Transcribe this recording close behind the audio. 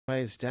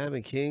right, it's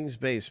Diamond Kings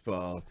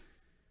baseball.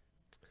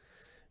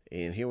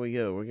 And here we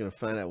go. We're going to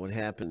find out what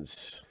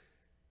happens.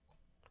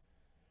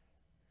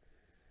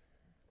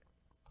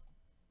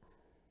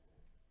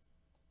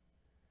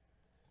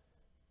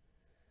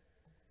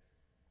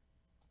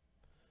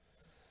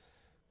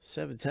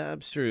 Seven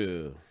times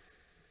through.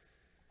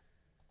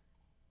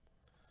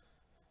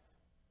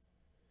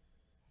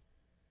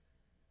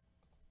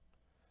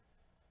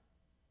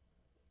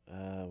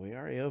 We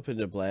already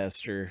opened a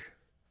blaster.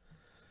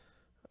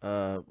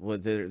 Well,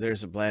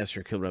 there's a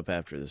blaster coming up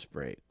after this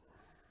break.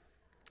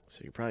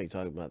 So you're probably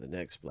talking about the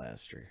next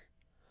blaster.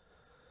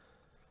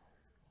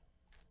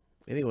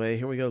 Anyway,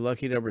 here we go.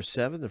 Lucky number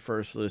 7. The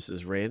first list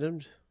is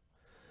randomed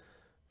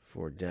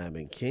for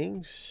Diamond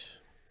Kings.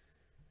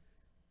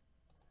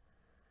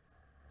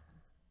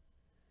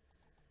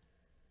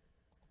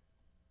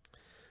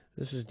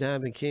 This is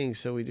Diamond Kings,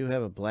 so we do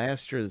have a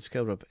blaster that's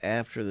coming up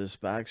after this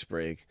box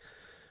break.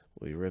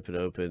 We rip it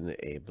open,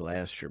 a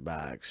blaster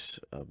box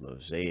of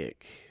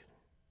Mosaic.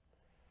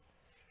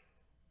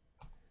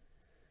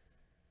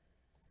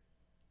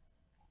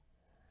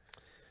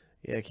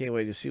 Yeah, I can't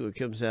wait to see what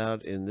comes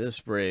out in this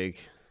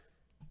break.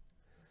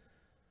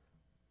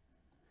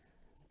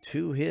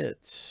 2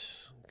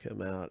 hits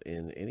come out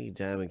in any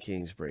Diamond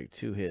Kings break.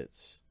 2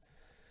 hits.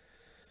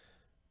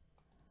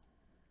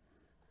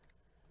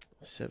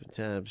 7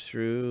 times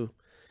through,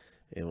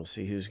 and we'll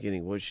see who's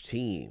getting which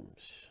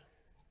teams.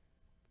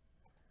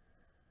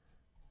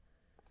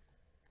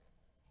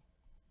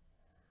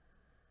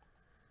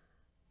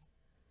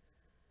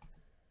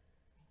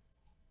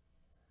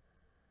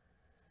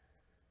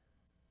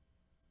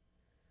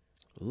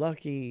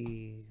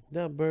 Lucky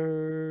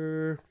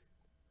number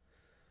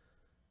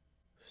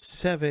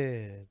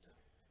 7.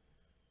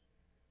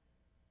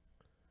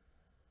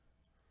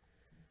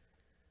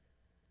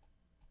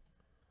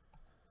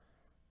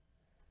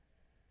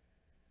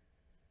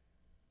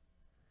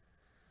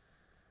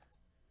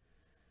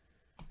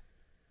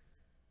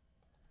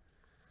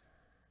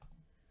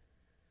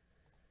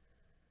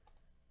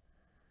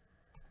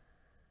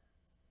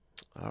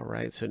 All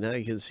right, so now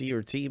you can see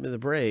your team in the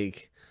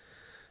break.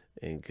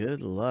 And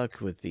good luck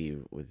with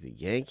the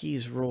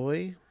Yankees,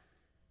 Roy.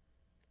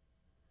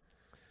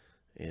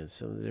 And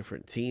some of the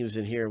different teams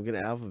in here. I'm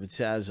going to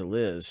alphabetize the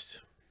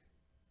list.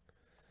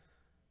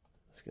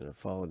 It's going to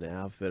fall into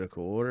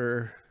alphabetical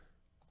order.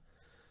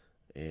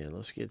 And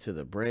let's get to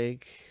the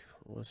break.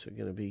 What's it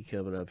going to be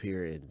coming up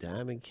here in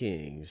Diamond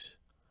Kings?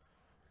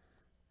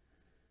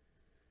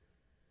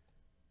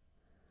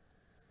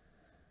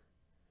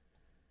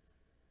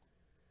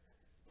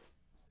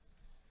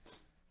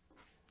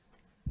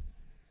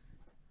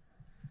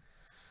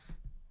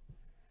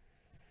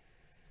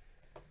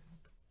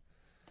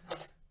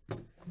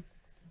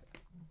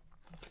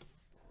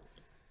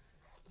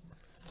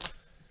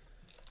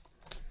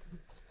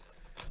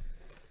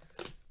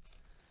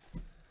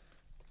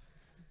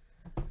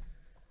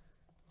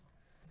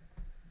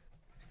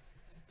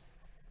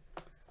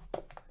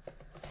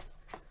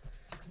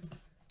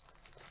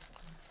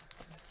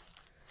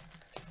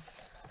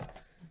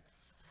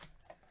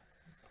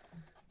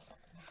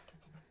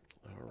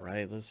 All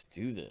right, let's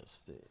do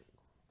this thing.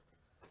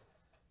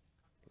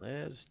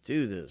 Let's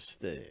do this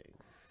thing.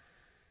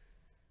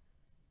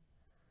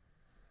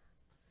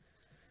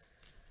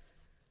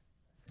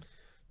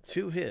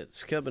 Two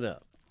hits coming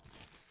up.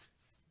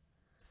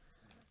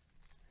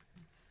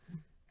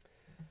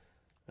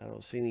 I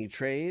don't see any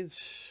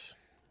trades,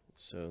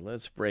 so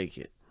let's break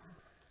it.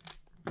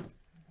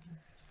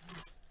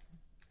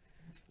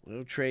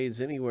 No trades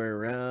anywhere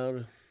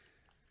around.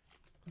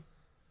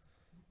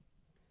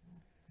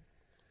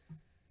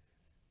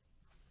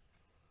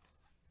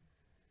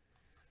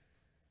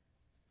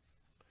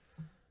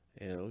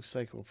 And it looks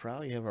like we'll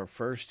probably have our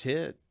first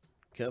hit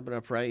coming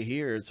up right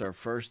here. It's our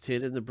first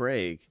hit in the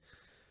break.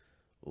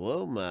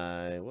 Whoa,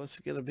 my. What's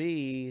it going to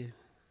be?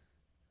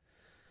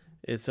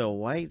 It's a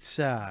White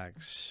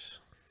Sox.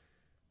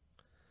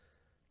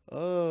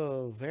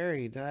 Oh,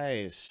 very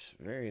nice.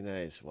 Very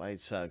nice. White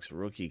Sox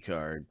rookie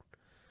card.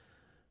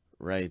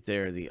 Right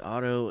there. The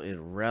auto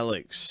and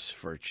relics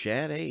for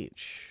Chad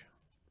H.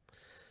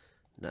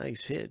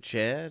 Nice hit,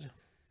 Chad.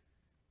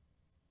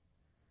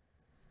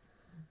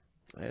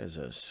 That is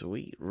a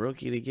sweet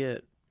rookie to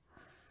get.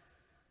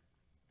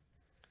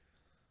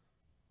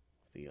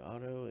 The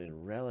auto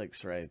and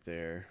relics right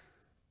there.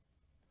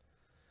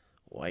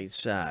 White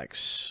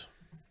Sox.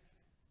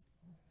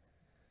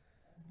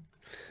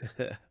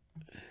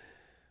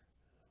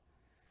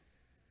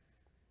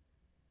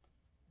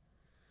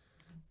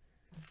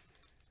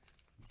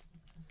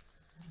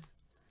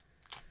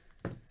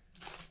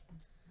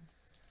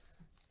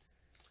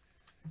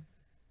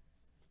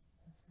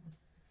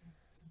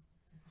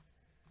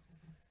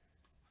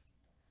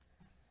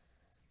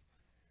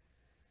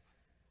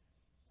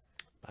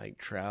 Mike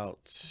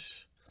Trout,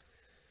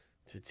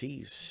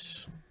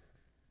 Tatis.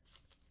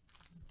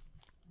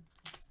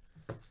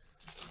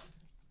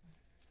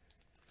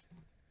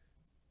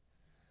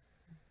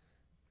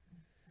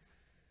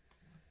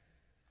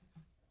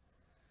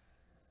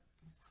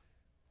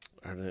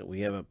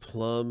 We have a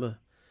plum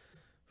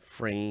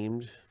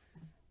framed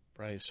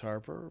Bryce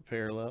Harper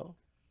parallel.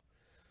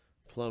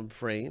 Plum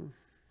frame.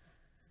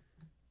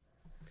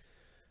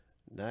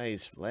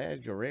 Nice.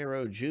 Vlad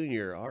Guerrero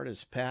Jr.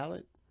 Artist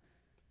palette.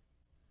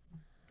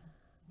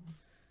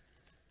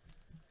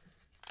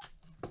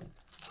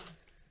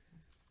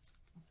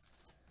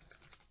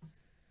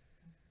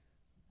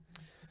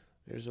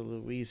 There's a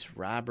Luis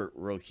Robert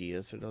rookie.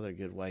 That's another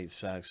good White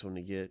Sox one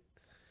to get.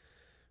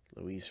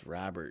 Luis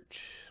Robert.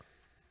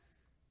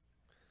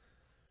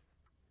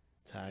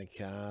 Ty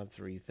Cobb,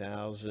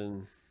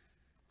 3,000.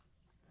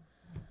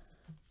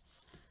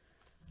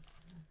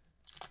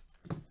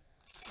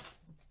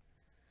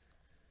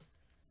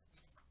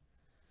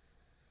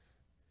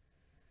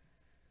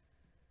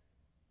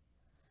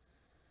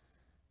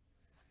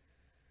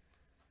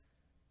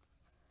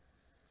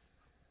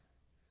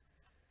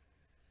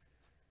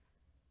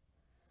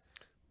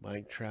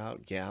 Mike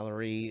Trout,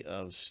 Gallery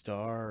of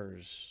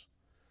Stars.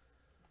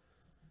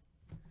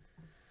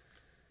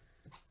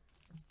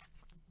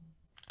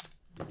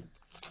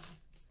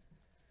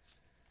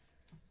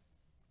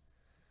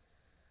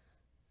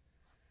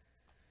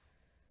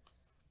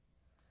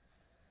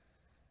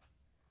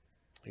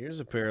 Here's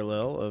a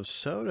parallel of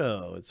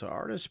Soto. It's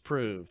artist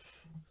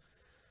proof.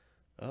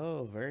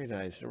 Oh, very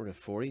nice. Number to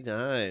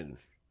 49.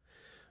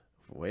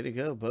 Way to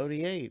go,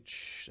 Bodie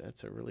H.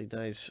 That's a really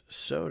nice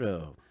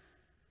Soto.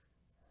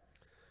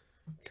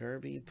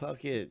 Kirby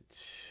Puckett.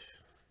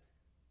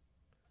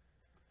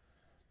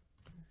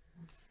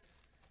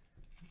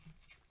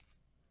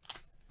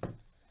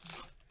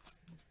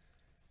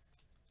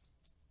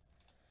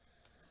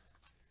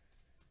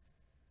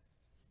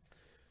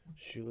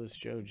 Shoeless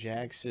Joe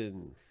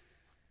Jackson.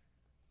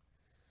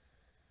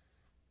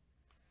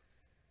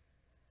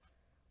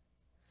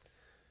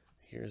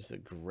 Here's the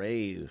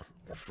gray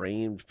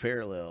framed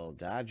parallel.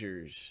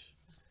 Dodgers.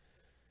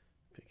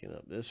 Picking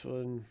up this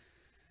one.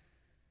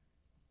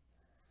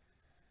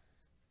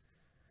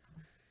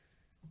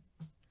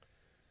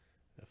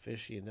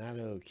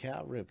 Aficionado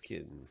Cal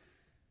Ripken.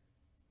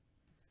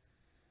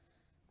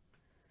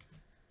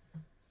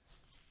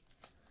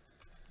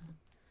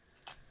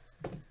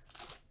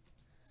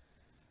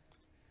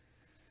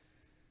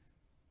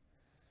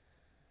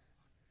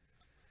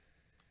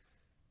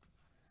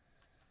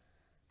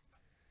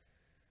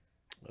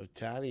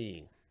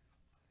 Otani.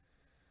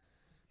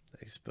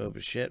 Nice Bo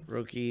Bichette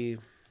rookie.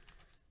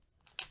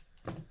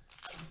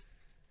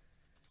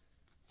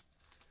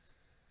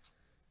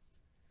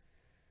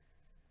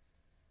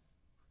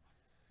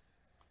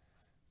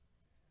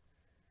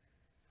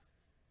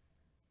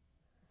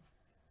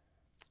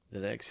 The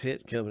next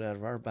hit coming out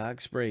of our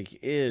box break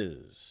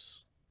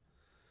is,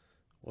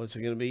 what's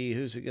it going to be?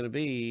 Who's it going to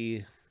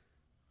be?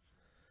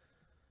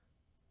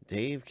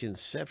 Dave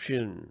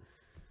Conception.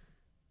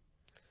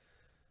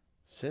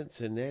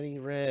 Cincinnati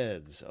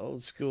Reds,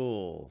 old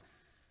school.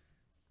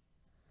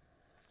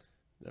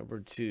 Number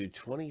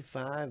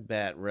 225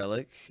 bat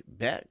relic,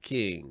 Bat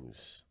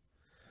Kings.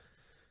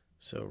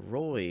 So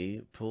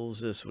Roy pulls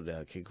this one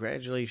out.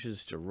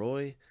 Congratulations to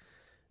Roy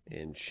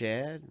and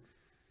Chad.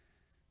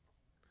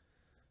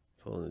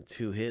 Pulling the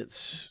 2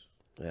 hits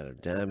out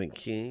of Diamond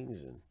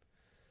Kings. And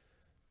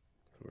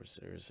of course,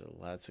 there's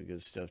lots of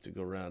good stuff to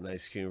go around.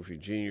 Nice King for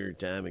Junior,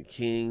 Diamond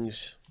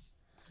Kings.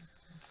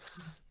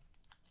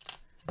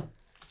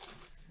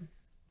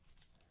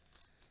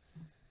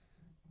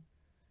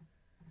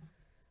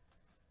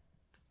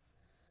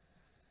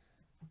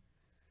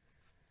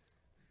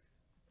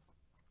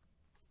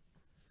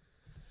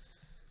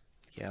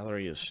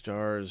 Gallery of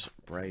Stars,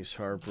 Bryce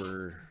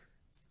Harper.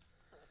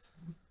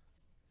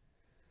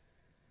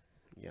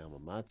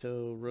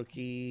 Yamamoto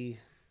rookie.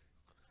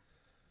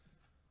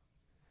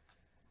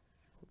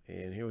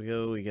 And here we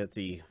go. We got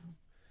the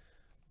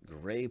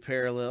gray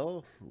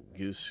parallel.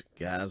 Goose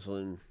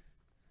Goslin.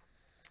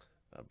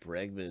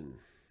 Bregman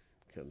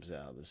comes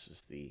out. This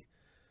is the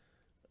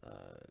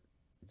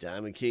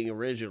Diamond King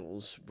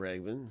Originals,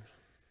 Bregman.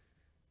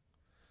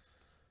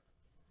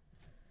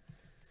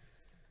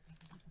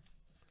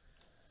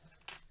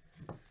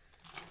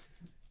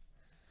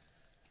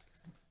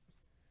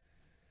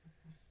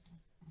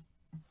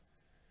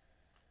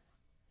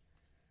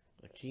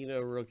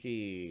 Aquino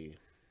rookie.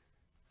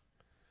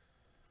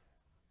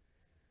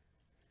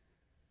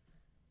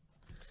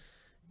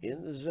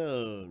 In the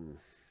zone.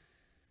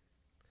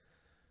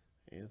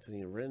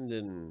 Anthony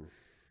Rendon.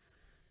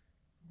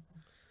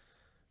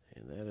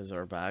 And that is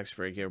our box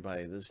break,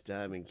 everybody. This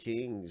Diamond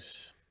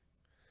Kings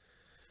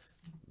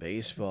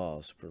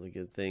baseball. Some really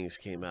good things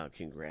came out.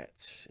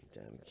 Congrats,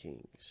 Diamond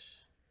Kings.